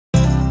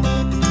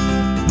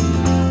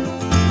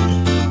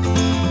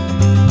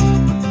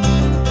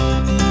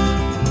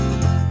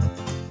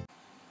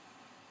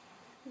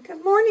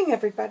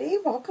everybody,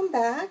 welcome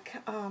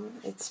back.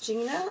 It's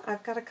Gina.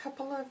 I've got a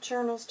couple of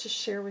journals to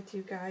share with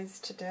you guys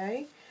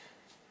today.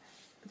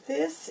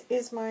 This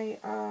is my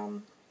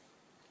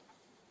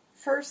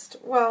first,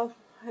 well,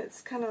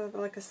 it's kind of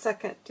like a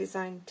second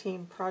design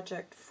team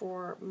project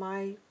for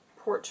My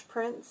Porch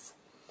Prints,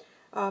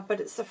 but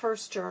it's the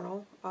first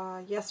journal.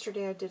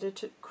 Yesterday I did a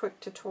quick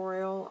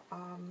tutorial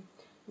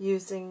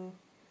using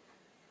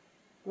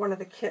one of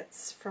the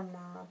kits from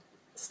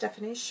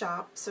Stephanie's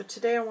shop. So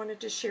today I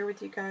wanted to share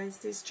with you guys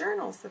these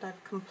journals that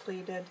I've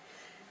completed,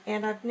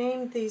 and I've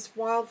named these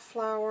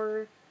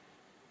wildflowers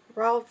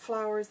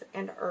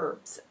and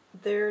herbs.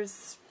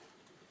 There's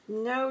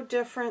no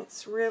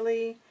difference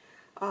really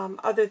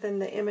other than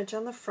the image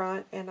on the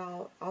front, and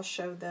I'll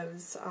show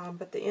those,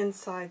 but the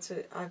insides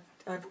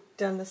I've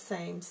done the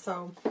same.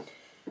 So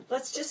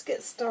let's just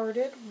get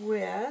started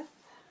with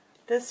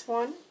this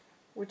one,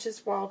 which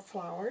is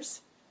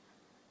wildflowers.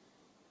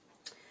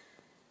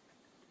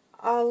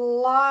 A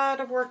lot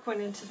of work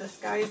went into this,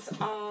 guys.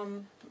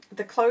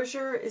 The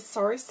closure is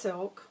Sorry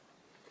Silk,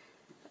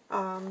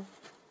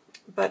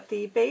 but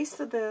the base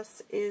of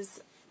this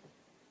is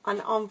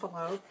an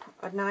envelope,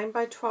 a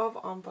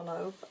 9x12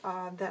 envelope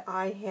that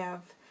I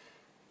have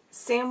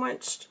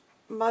sandwiched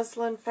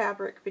muslin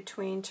fabric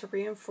between to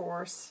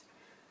reinforce,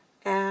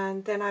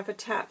 and then I've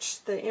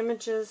attached the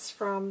images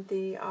from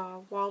the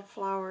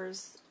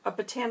wildflowers, a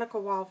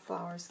Botanical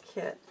Wildflowers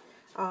kit.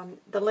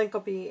 The link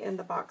will be in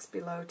the box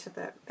below to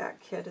that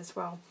kit as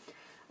well.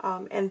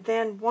 And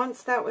then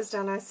once that was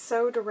done, I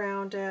sewed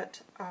around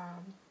it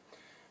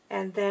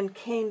and then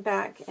came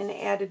back and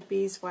added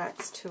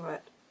beeswax to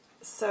it.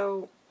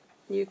 So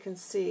you can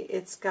see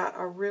it's got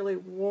a really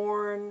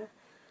worn,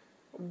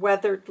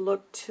 weathered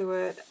look to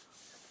it.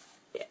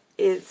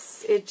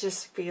 It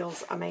just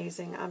feels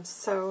amazing. I'm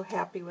so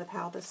happy with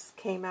how this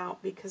came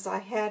out, because I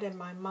had in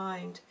my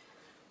mind,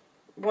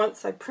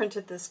 once I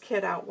printed this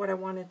kit out, what I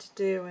wanted to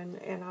do,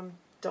 and I'm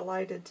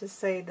delighted to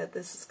say that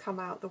this has come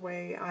out the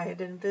way I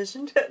had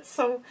envisioned it,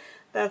 so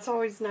that's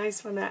always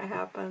nice when that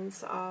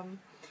happens. And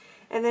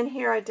then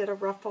here I did a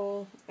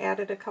ruffle,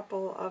 added a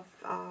couple of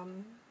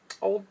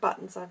old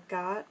buttons I've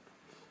got,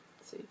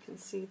 so you can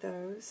see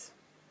those.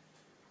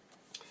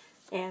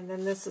 And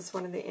then this is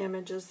one of the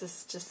images.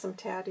 This is just some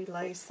tatty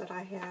lace that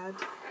I had.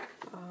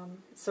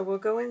 So we'll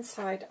go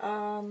inside.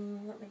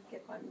 Let me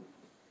get my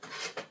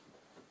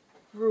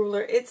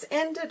ruler. It's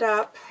ended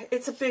up,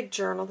 it's a big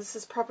journal. This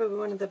is probably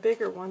one of the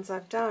bigger ones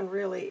I've done,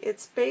 really.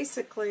 It's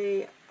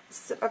basically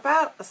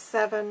about a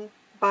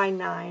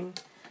 7x9,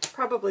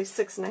 probably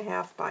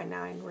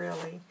 6.5x9,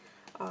 really.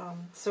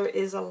 So it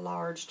is a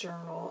large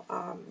journal.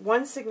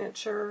 One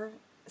signature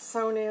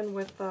sewn in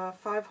with a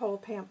 5-hole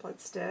pamphlet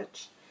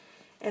stitch.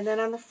 And then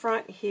on the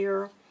front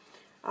here,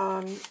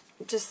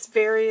 just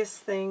various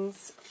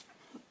things.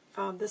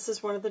 This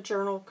is one of the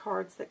journal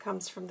cards that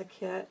comes from the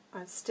kit.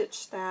 I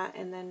stitched that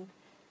and then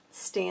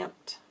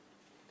stamped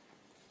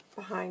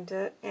behind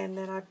it, and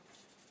then I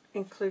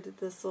included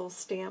this little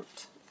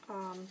stamped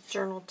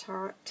journal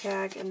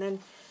tag, and then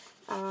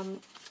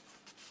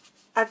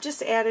I've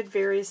just added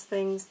various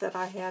things that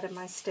I had in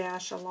my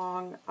stash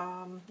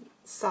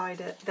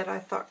alongside it that I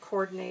thought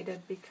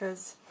coordinated,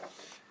 because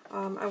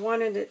I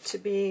wanted it to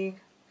be,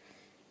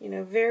 you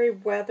know, very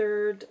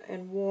weathered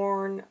and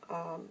worn,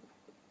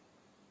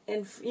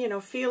 and, you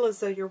know, feel as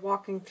though you're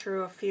walking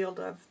through a field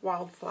of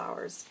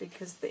wildflowers,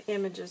 because the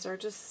images are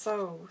just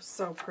so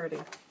pretty.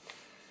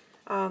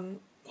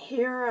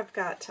 Here I've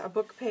got a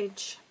book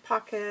page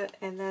pocket,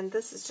 and then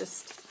this is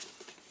just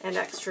an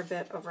extra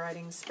bit of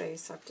writing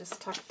space I've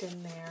just tucked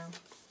in there.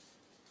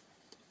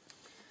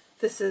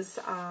 This is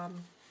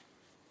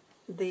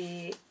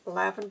the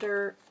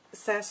lavender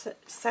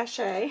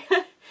sachet.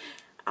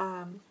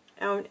 And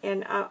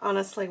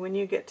honestly, when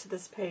you get to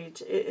this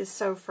page, it is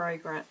so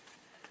fragrant.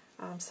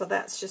 So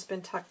that's just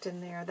been tucked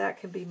in there. That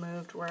can be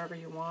moved wherever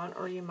you want,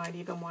 or you might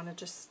even want to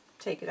just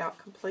take it out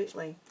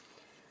completely.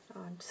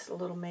 Just a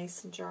little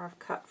mason jar I've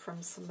cut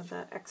from some of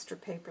the extra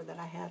paper that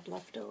I had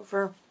left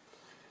over.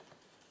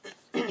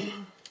 A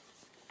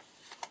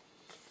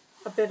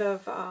bit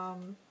of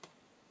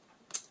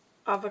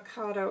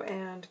avocado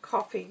and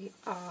coffee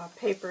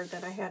paper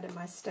that I had in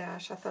my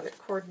stash. I thought it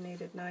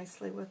coordinated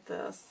nicely with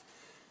this,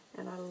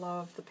 and I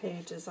love the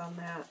pages on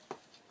that,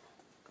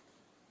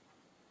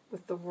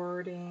 with the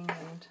wording,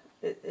 and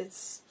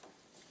it's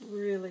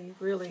really,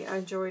 I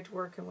enjoyed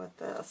working with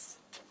this.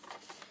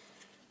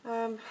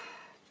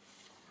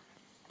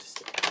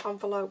 Just an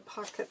envelope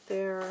pocket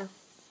there.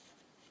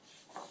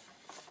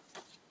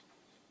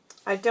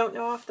 I don't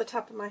know off the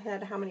top of my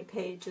head how many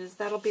pages.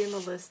 That'll be in the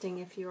listing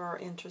if you are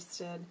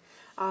interested.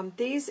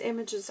 These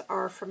images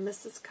are from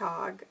Mrs.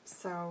 Cog,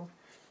 so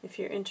if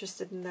you're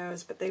interested in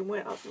those, but they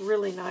went up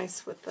really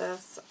nice with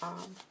this.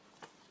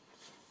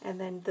 And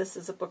then this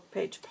is a book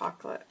page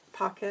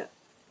pocket.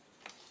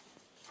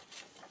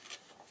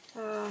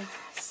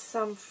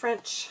 Some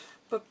French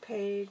book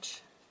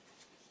page.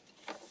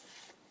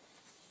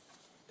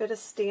 Bit of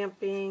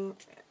stamping.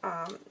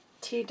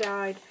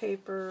 tea-dyed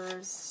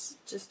papers,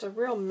 just a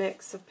real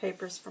mix of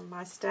papers from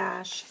my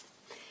stash.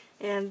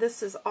 And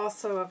this is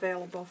also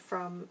available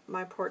from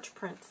My Porch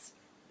Prints.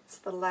 It's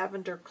the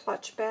lavender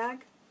clutch bag.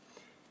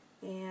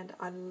 And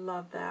I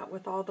love that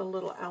with all the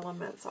little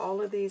elements.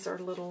 All of these are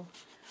little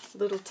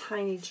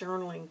tiny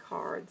journaling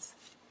cards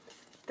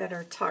that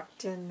are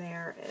tucked in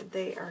there. And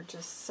they are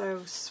just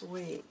so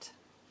sweet.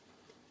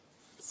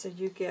 So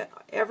you get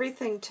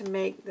everything to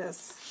make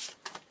this.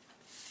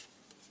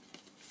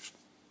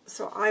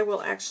 So I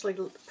will actually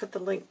put the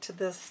link to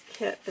this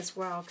kit as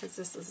well, because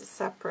this is a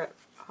separate.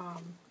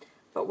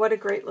 But what a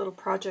great little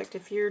project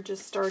if you're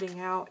just starting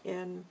out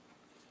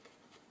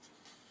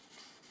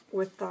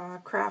with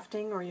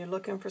crafting, or you're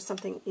looking for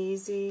something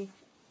easy,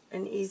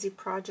 an easy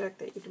project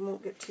that you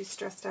won't get too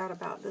stressed out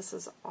about. This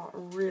is a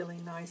really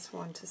nice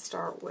one to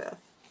start with.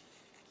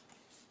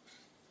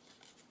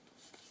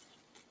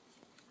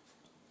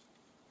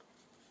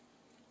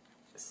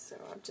 So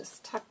I've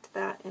just tucked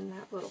that in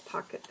that little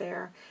pocket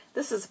there.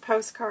 This is a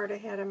postcard I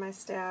had in my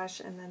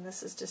stash, and then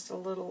this is just a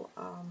little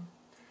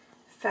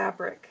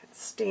fabric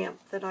stamp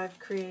that I've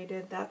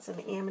created. That's an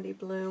Amity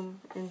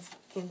Bloom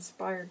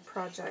inspired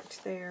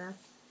project there.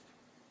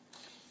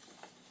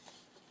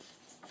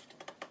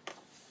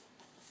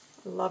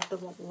 I love the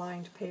little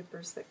lined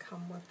papers that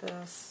come with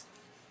this.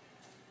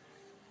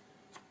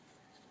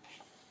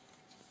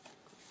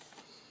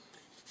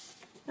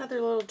 Another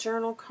little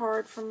journal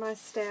card from my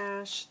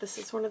stash. This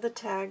is one of the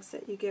tags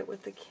that you get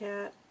with the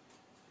kit.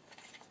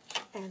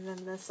 And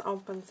then this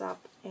opens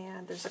up,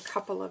 and there's a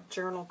couple of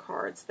journal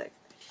cards that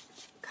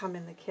come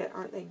in the kit.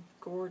 Aren't they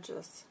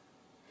gorgeous?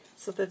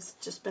 So they've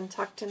just been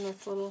tucked in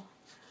this little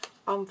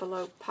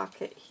envelope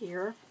pocket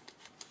here.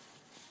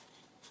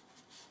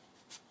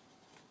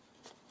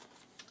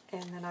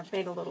 And then I've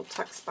made a little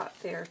tuck spot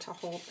there to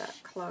hold that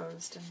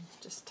closed, and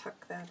just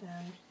tuck that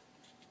in.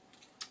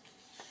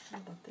 I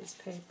love these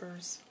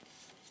papers.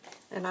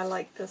 And I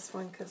like this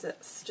one because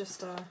it's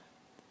just a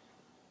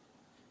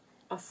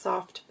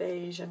soft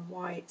beige and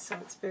white, so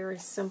it's very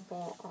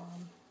simple.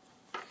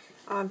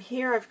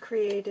 Here I've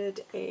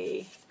created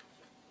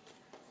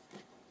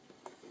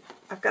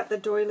I've got the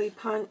doily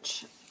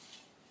punch,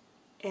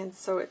 and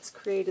so it's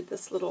created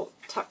this little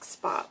tuck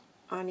spot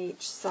on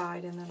each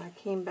side, and then I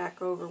came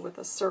back over with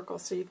a circle,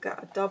 so you've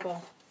got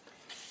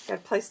a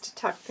place to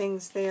tuck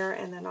things there,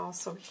 and then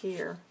also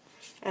here.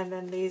 And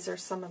then these are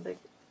some of the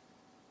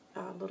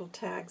little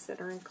tags that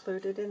are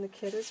included in the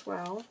kit as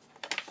well.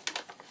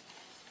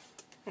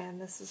 And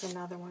this is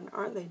another one.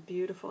 Aren't they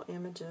beautiful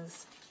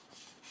images?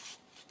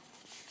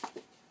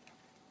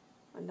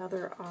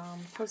 Another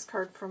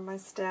postcard from my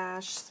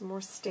stash, some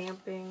more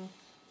stamping,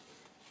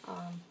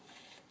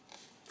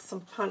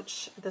 some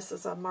punch. This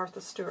is a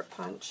Martha Stewart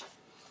punch.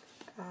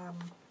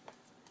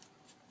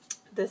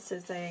 This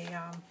is a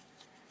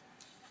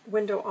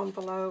window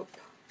envelope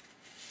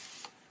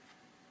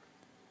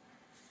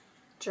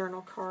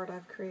journal card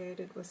I've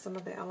created with some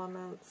of the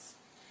elements.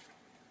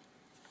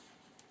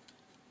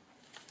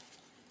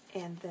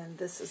 And then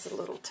this is a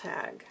little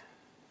tag.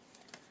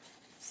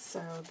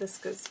 So this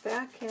goes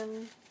back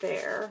in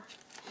there,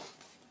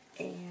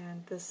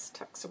 and this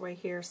tucks away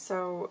here.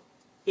 So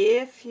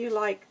if you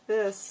like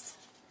this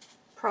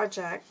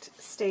project,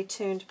 stay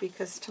tuned,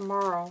 because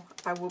tomorrow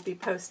I will be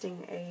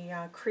posting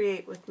a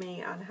Create With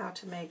Me on how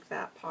to make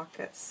that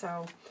pocket.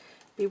 So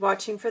be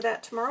watching for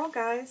that tomorrow,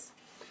 guys.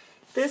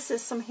 This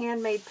is some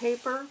handmade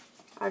paper.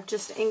 I've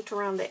just inked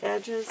around the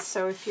edges,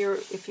 so if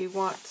you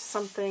want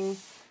something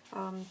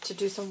to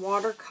do some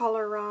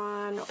watercolor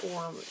on,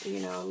 or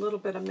a little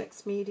bit of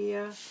mixed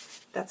media,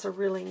 that's a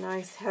really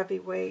nice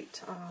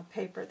heavyweight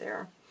paper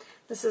there.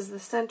 This is the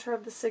center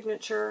of the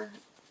signature,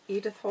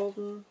 Edith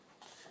Holden,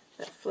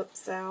 that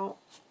flips out.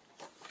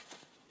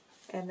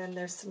 And then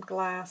there's some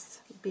glass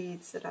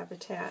beads that I've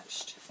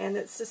attached. And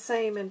it's the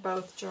same in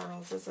both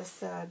journals, as I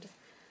said.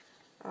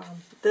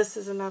 This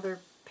is another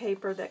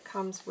paper that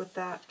comes with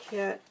that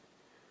kit.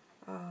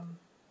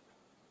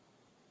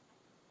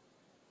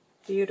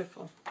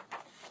 Beautiful.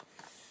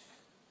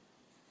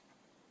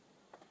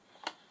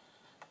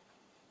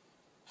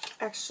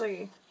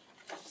 Actually,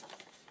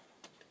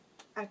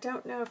 I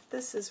don't know if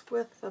this is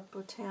with the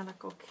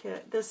botanical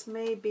kit. This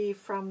may be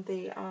from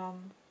the,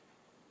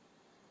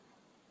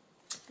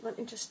 let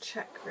me just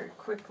check very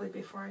quickly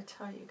before I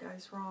tell you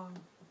guys wrong.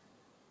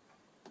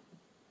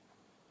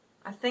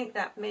 I think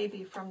that may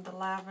be from the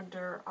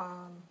lavender,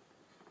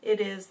 it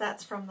is,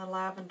 that's from the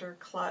lavender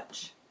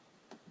clutch.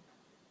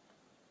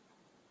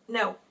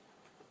 No,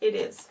 it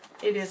is.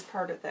 It is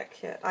part of that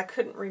kit. I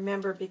couldn't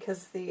remember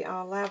because the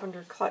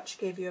lavender clutch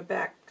gave you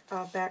a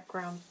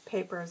background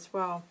paper as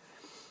well.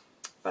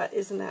 But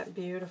isn't that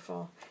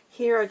beautiful?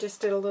 Here I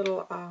just did a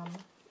little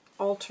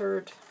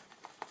altered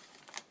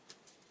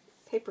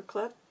paper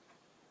clip.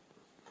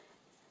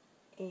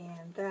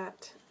 And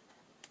that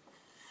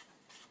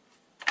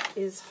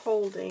is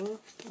holding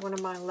one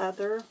of my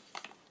leather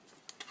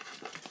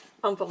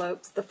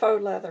envelopes. The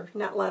faux leather,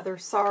 not leather,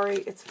 sorry,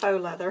 it's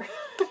faux leather.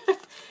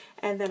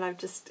 And then I've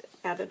just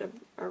added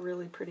a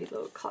really pretty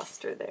little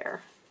cluster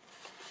there,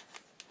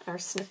 or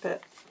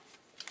snippet.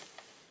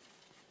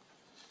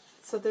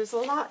 So there's a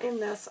lot in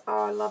this.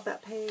 Oh, I love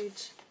that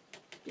page.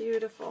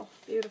 Beautiful,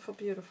 beautiful,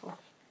 beautiful.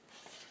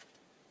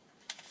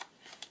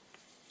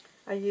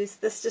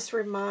 This just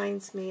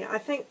reminds me, I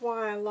think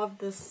why I love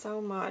this so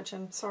much,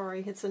 I'm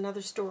sorry, it's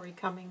another story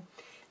coming.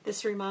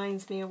 This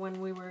reminds me of when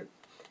we were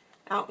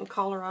out in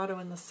Colorado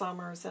in the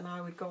summers, and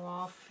I would go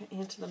off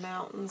into the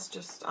mountains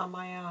just on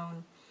my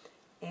own.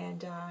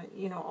 And,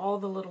 you know, all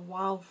the little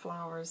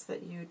wildflowers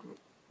that you'd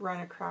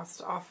run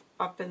across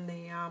up in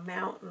the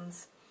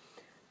mountains.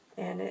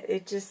 And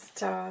it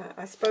just,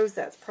 I suppose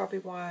that's probably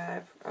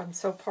why I'm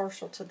so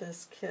partial to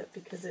this kit,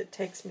 because it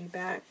takes me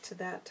back to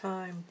that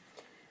time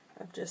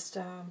of just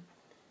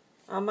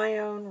on my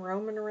own,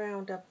 roaming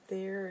around up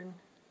there, and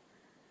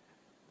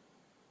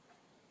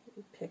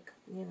you pick,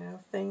 you know,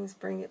 things,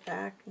 bring it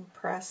back and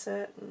press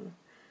it, and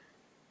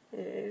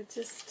it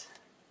just,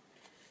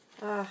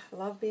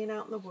 love being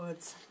out in the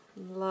woods.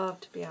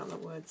 Love to be out in the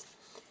woods.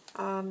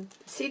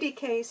 CD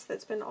case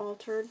that's been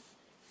altered,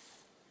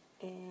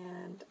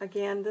 and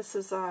again, this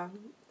is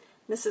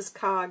Mrs.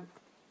 Cog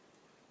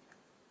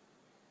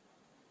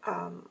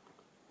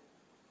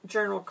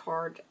journal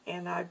card,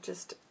 and I've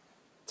just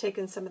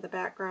taken some of the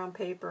background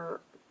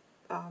paper,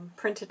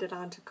 printed it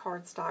onto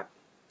cardstock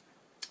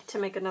to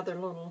make another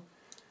little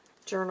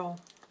journal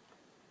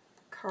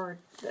card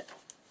that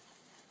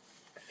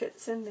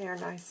fits in there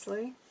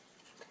nicely.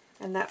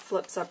 And that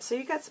flips up. So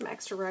you got some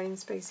extra writing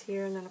space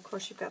here, and then of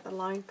course you've got the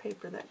lined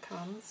paper that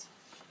comes.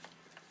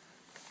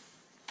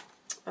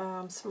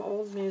 Some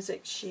old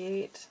music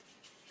sheet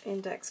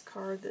index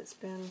card that's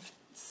been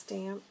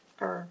stamped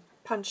or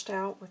punched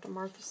out with a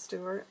Martha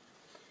Stewart.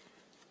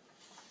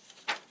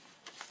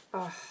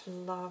 Oh,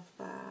 love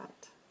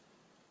that.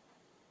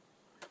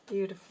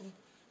 Beautiful.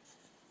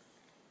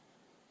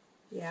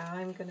 Yeah,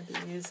 I'm going to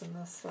be using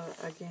this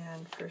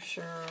again for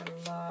sure.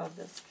 I love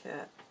this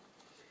kit.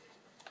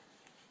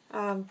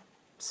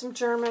 Some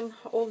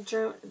old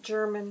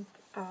German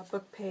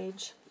book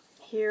page.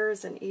 Here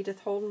is an Edith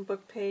Holden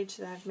book page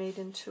that I've made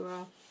into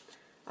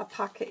a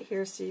pocket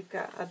here, so you've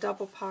got a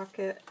double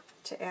pocket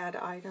to add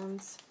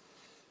items.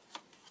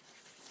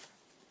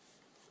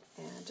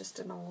 And just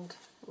an old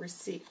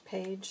receipt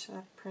page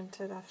I've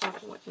printed. I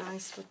thought it went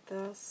nice with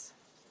this.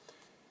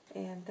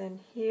 And then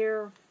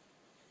here,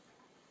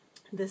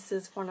 this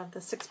is one of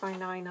the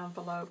 6x9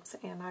 envelopes,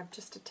 and I've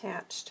just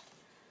attached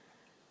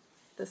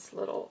this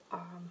little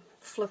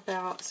flip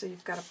out. So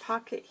you've got a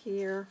pocket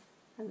here,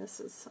 and this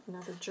is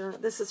another journal.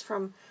 This is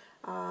from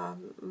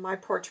My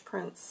Porch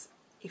Prints.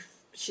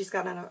 She's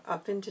got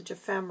a vintage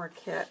ephemera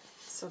kit,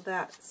 so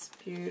that's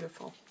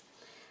beautiful.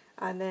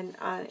 And then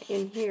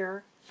in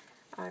here,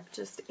 I've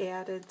just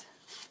added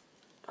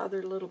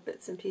other little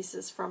bits and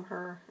pieces from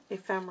her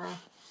ephemera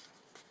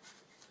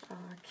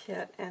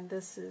kit, and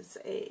this is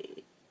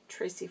a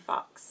Tracy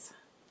Fox.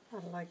 I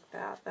like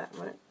that. That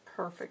went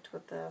perfect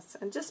with this,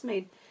 and just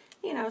made,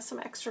 you know, some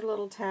extra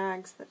little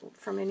tags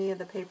from any of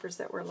the papers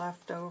that were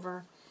left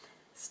over.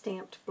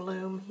 Stamped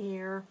bloom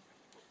here.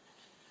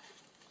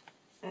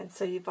 And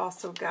so you've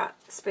also got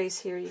space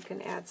here. You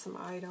can add some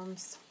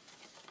items.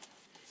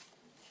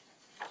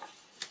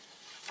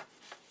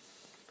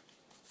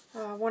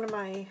 One of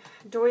my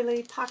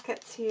doily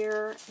pockets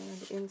here,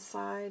 and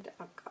inside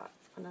I've got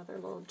another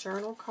little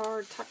journal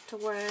card tucked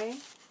away.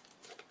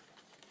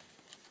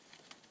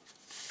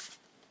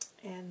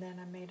 And then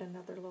I made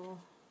another little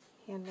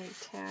handmade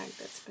tag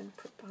that's been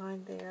put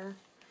behind there,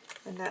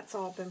 and that's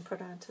all been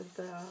put onto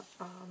the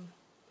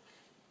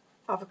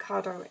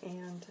avocado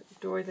and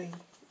doily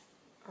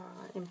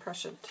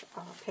impression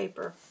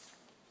paper.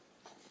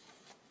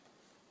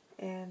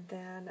 And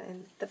then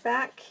in the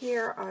back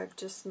here, I've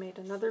just made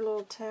another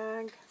little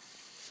tag,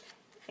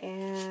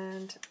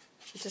 and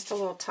just a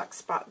little tuck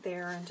spot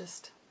there, and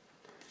just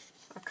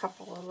a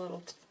couple of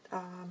little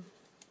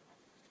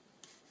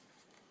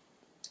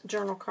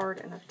journal card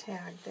and a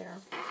tag there.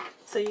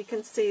 So you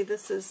can see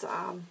this is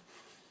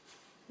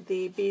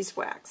the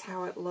beeswax,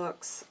 how it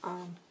looks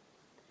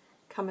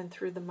coming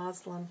through the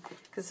muslin,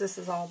 because this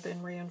has all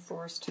been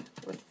reinforced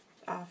with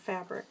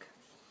fabric.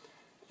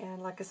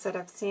 And like I said,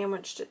 I've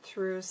sandwiched it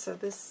through, so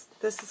this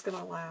is going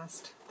to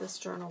last. This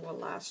journal will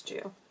last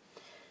you.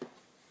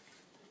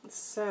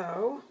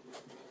 So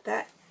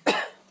that,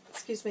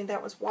 excuse me,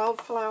 that was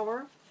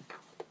Wildflower.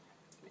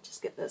 Let me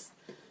just get this.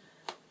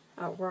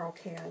 Oh, we're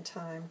okay on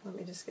time. Let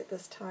me just get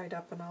this tied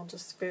up, and I'll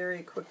just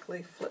very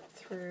quickly flip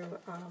through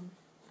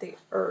the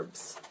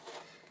herbs.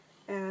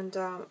 And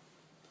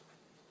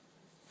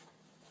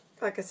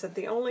like I said,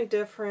 the only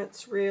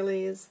difference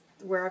really is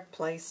where I've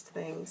placed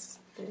things.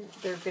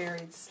 They're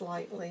varied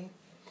slightly.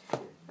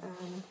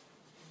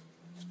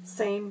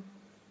 Same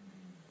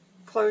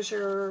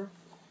closure,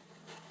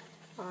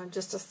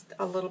 just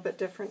a little bit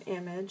different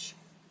image.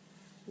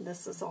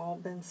 This has all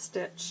been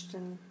stitched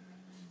and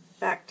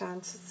backed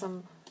onto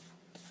some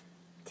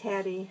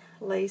tatty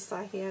lace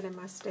I had in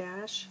my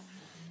stash.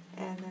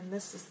 And then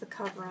this is the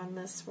cover on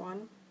this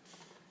one.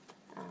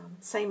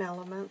 Same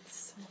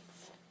elements.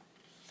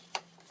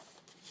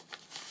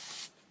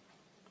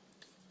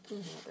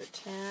 Another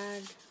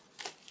tag.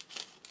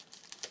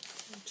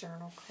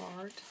 journal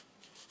card.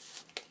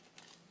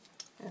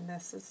 And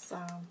this is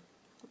a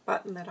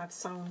button that I've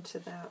sewn to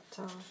that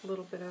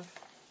little bit of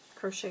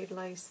crocheted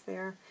lace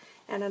there.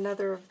 And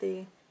another of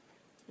the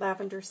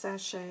lavender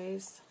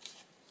sachets.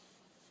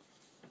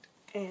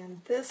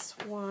 And this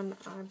one,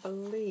 I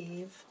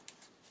believe,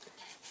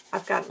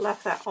 I've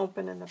left that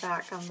open in the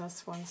back on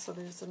this one, so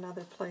there's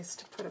another place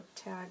to put a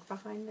tag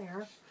behind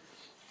there.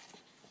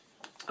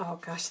 Oh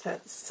gosh,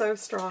 that's so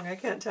strong. I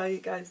can't tell you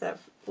guys, that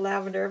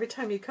lavender, every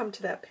time you come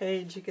to that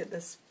page, you get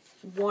this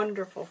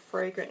wonderful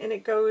fragrance, and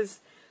it goes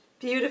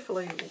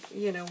beautifully,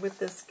 you know, with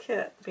this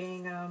kit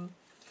being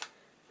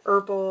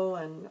herbal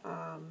and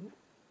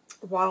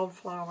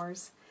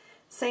wildflowers.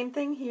 Same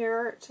thing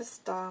here,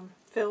 just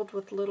filled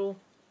with little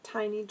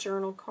tiny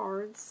journal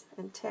cards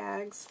and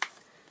tags.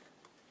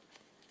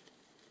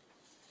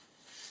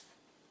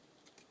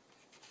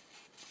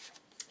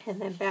 And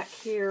then back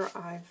here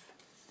I've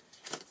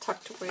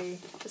tucked away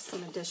just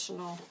some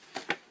additional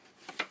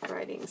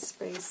writing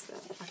space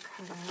that I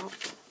cut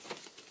out.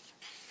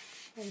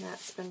 And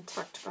that's been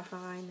tucked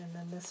behind, and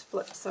then this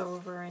flips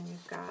over and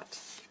you've got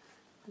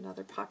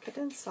another pocket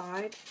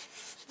inside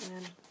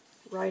and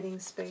writing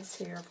space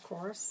here, of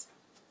course.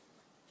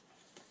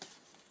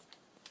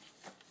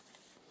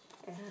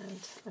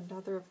 And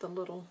another of the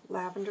little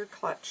lavender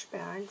clutch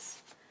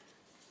bags,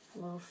 a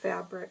little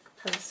fabric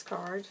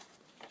postcard,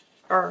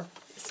 or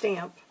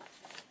stamp.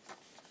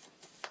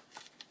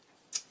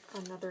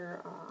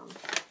 Another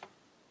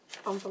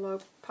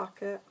envelope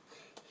pocket.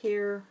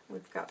 Here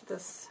we've got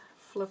this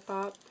flip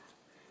up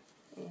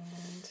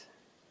and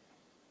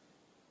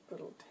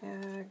little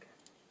tag.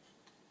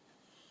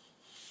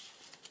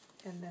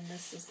 And then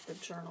this is the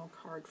journal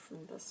card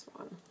from this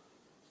one.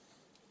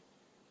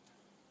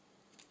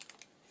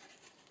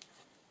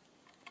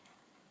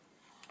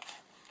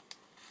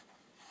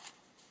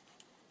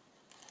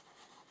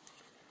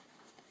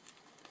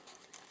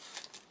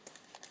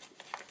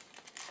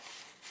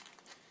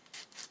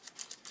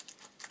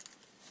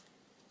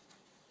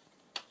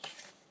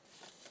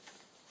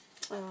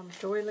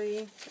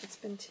 Doily, it's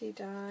been tea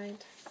dyed.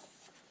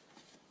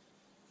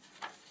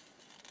 I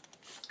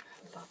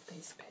love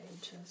these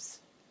pages.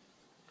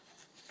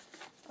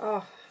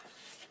 Oh,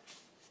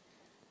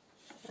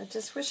 I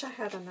just wish I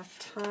had enough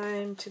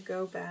time to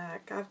go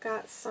back. I've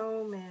got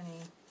so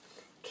many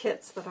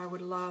kits that I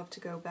would love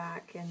to go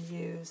back and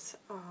use.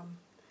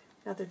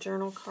 Another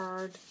journal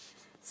card.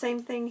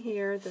 Same thing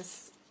here.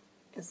 This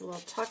is a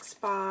little tuck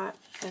spot,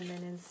 and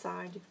then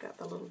inside you've got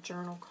the little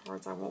journal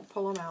cards. I won't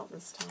pull them out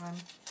this time.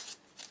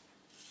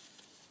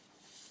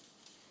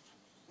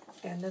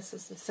 And this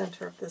is the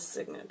center of this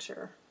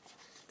signature,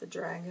 the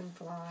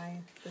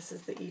dragonfly. This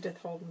is the Edith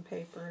Holden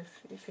paper,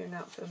 if you're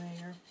not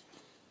familiar.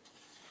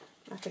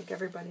 I think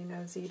everybody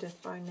knows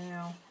Edith by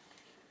now.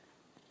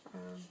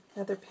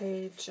 Another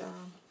page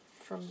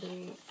from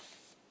the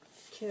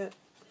kit.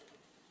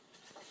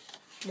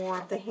 More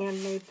of the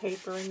handmade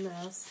paper in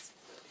this.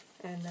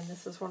 And then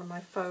this is one of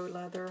my faux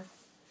leather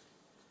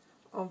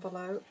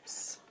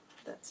envelopes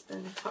that's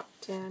been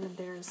tucked in. And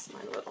there's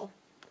my little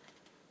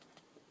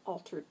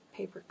altered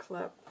paper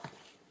clip.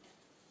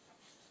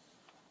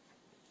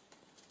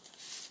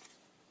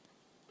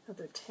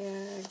 Another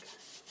tag.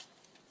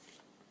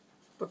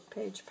 Book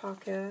page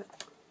pocket.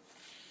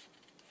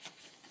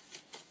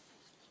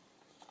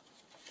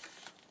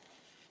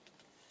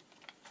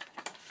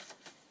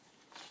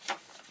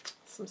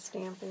 Some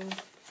stamping.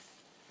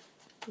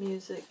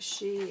 Music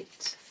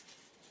sheet.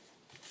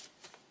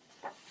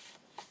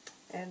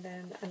 And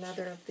then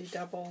another of the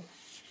double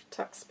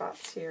tuck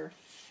spots here.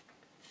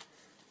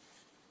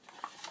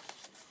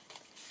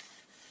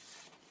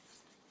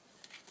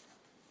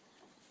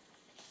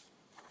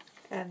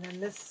 And then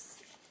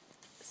this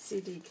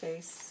CD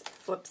case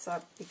flips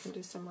up. You can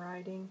do some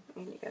writing,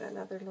 and you get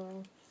another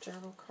little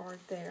journal card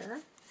there.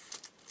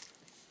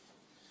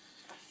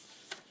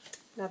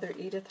 Another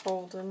Edith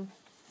Holden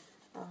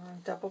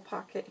double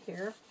pocket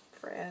here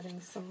for adding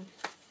some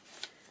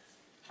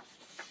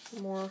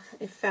more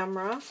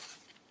ephemera.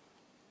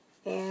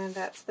 And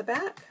that's the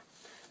back.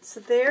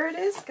 So there it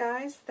is,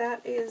 guys.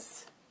 That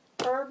is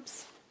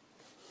herbs,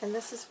 and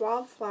this is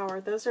wildflower.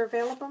 Those are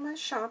available in my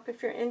shop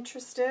if you're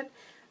interested.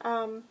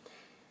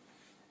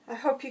 I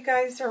hope you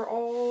guys are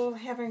all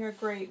having a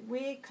great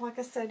week. Like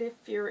I said, if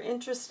you're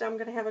interested, I'm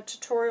going to have a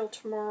tutorial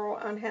tomorrow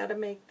on how to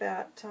make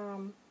that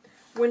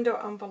window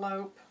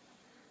envelope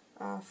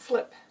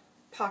flip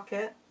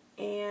pocket.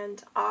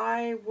 And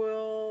I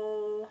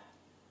will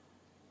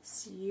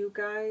see you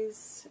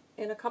guys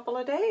in a couple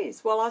of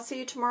days. Well, I'll see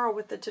you tomorrow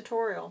with the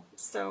tutorial.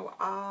 So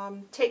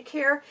take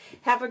care,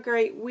 have a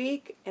great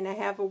week, and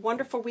have a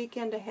wonderful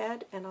weekend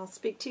ahead, and I'll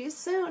speak to you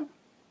soon.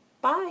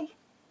 Bye.